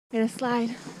Gonna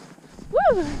slide.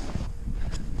 Woo!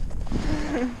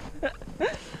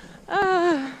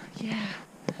 Yeah.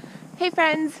 Hey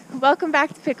friends, welcome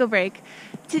back to Pickle Break.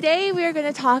 Today we are going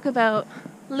to talk about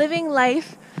living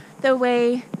life the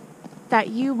way that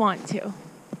you want to.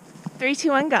 3, 2,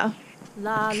 1, go.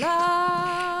 La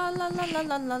la la la la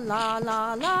la la la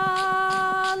la la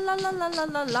la la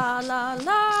la la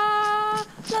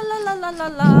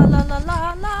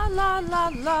la la la la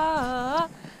la.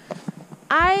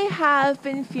 I have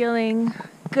been feeling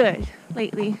good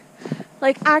lately.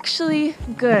 Like actually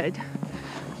good.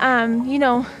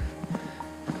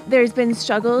 There's been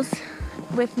struggles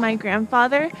with my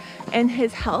grandfather and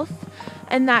his health,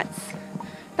 and that's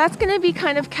going to be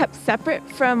kind of kept separate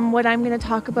from what I'm going to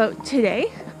talk about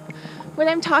today. What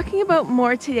I'm talking about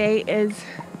more today is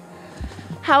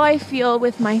how I feel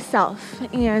with myself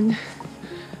and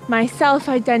my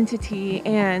self-identity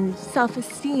and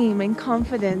self-esteem and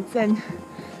confidence and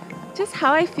just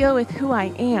how I feel with who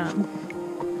I am.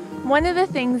 One of the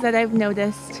things that I've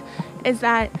noticed is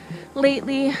that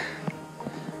lately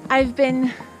I've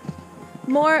been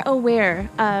more aware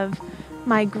of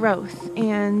my growth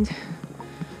and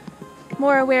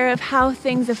more aware of how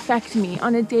things affect me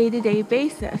on a day-to-day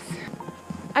basis.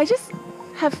 I just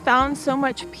have found so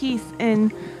much peace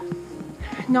in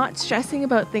not stressing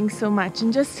about things so much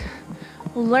and just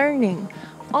learning.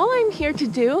 All I'm here to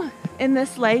do in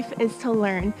this life is to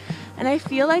learn, and I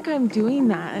feel like I'm doing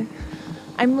that.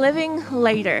 I'm living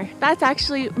lighter. That's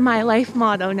actually my life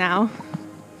motto now,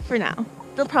 for now.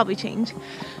 It'll probably change,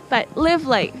 but live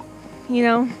light,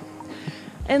 And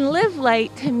live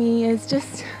light to me is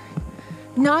just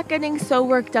not getting so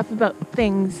worked up about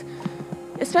things,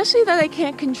 especially that I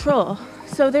can't control.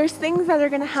 So there's things that are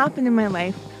going to happen in my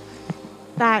life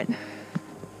that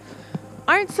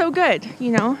aren't so good,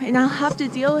 and I'll have to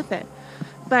deal with it.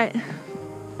 But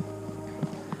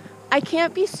I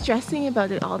can't be stressing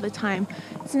about it all the time.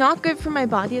 It's not good for my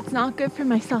body. It's not good for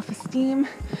my self-esteem,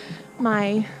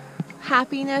 my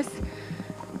happiness.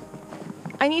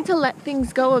 I need to let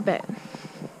things go a bit.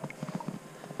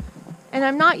 And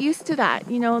I'm not used to that.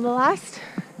 The last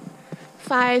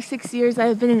 5-6 years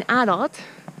I've been an adult,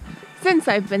 since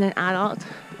I've been an adult,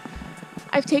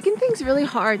 I've taken things really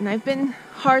hard, and I've been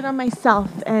hard on myself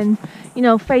and,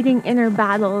 fighting inner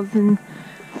battles and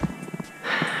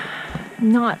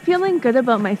not feeling good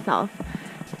about myself.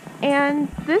 And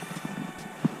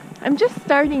I'm just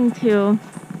starting to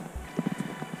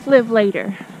live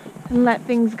lighter and let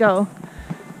things go.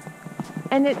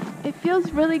 And it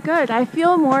feels really good. I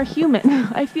feel more human.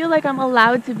 I feel like I'm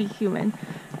allowed to be human.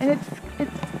 And it's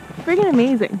friggin'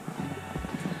 amazing.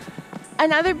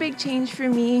 Another big change for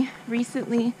me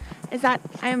recently is that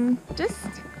I'm just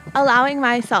allowing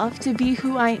myself to be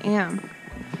who I am.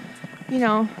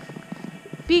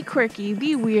 Be quirky,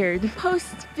 be weird.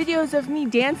 Post videos of me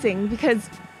dancing because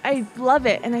I love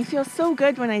it and I feel so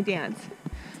good when I dance.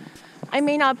 I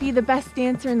may not be the best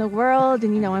dancer in the world,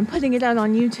 and I'm putting it out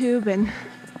on YouTube, and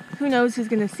who knows who's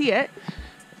gonna see it,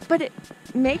 but it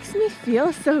makes me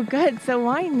feel so good, so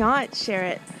why not share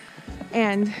it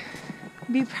and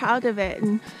be proud of it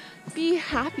and be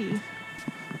happy.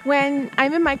 When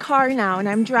I'm in my car now and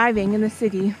I'm driving in the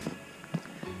city,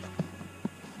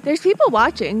 there's people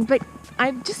watching, but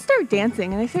I just start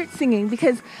dancing and I start singing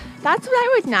because that's what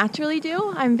I would naturally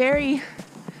do.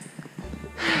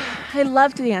 I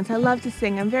love to dance, I love to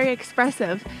sing, I'm very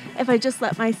expressive if I just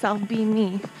let myself be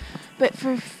me. But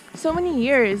for so many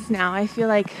years now, I feel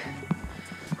like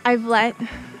I've let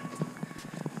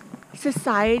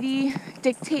society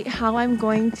dictate how I'm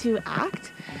going to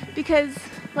act because,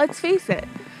 let's face it,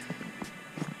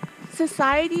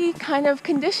 society kind of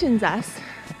conditions us,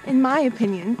 in my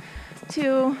opinion,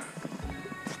 to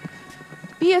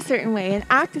be a certain way and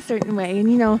act a certain way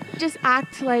and, just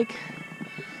act like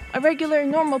a regular,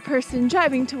 normal person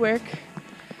driving to work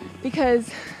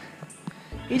because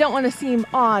you don't want to seem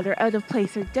odd or out of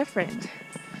place or different.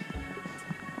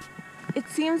 It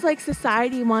seems like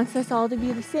society wants us all to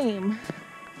be the same.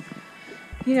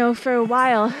 For a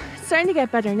while, it's starting to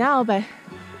get better now, but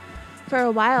for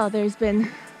a while there's been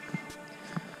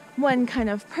one kind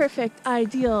of perfect,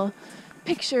 ideal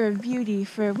picture of beauty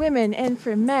for women and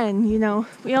for men,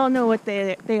 We all know what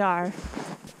they are.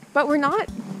 But we're not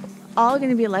all going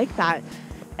to be like that.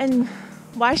 And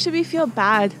why should we feel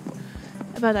bad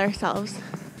about ourselves?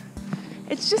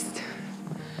 It's just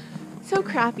so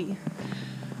crappy.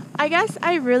 I guess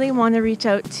I really want to reach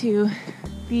out to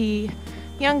the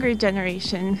younger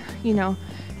generation,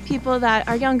 people that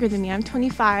are younger than me. I'm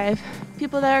 25,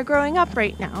 people that are growing up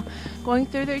right now, going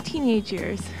through their teenage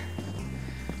years.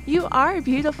 You are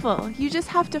beautiful. You just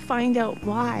have to find out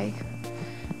why.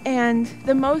 And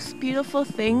the most beautiful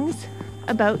things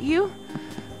about you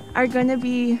are going to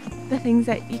be the things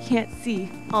that you can't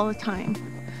see all the time.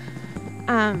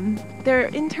 They're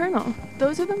internal.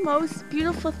 Those are the most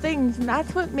beautiful things, and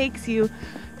that's what makes you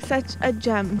such a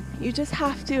gem. You just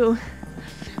have to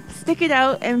stick it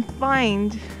out and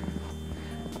find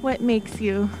what makes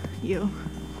you you.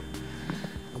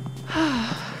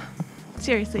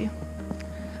 Seriously.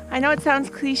 I know it sounds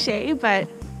cliche, but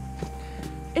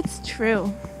it's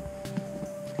true.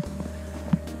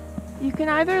 You can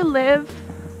either live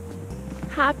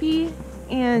happy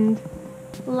and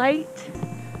light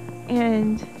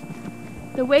and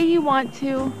the way you want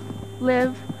to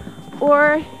live,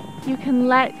 or you can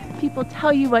let people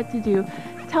tell you what to do,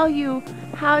 tell you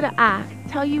how to act,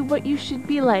 tell you what you should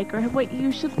be like or what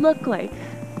you should look like.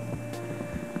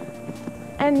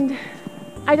 And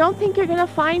I don't think you're gonna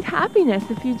find happiness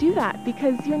if you do that,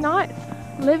 because you're not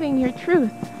living your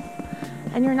truth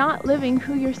and you're not living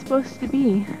who you're supposed to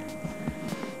be.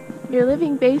 You're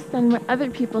living based on what other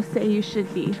people say you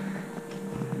should be.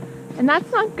 And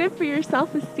that's not good for your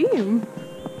self-esteem.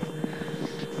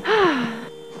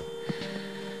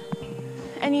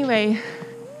 Anyway,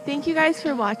 thank you guys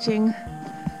for watching.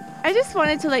 I just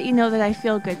wanted to let you know that I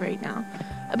feel good right now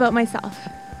about myself.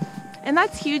 And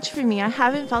that's huge for me. I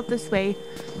haven't felt this way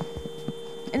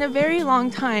in a very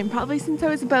long time, probably since I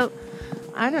was about,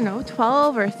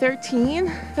 12 or 13.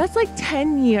 That's like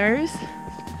 10 years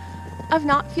of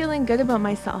not feeling good about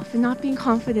myself and not being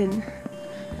confident.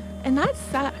 And that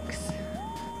sucks.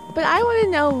 But I want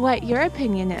to know what your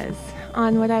opinion is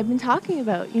on what I've been talking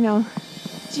about.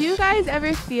 Do you guys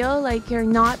ever feel like you're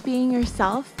not being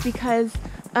yourself because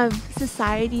of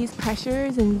society's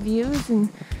pressures and views and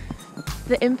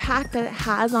the impact that it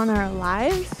has on our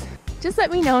lives? Just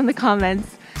let me know in the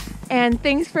comments. And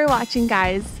thanks for watching,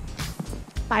 guys.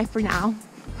 Bye for now.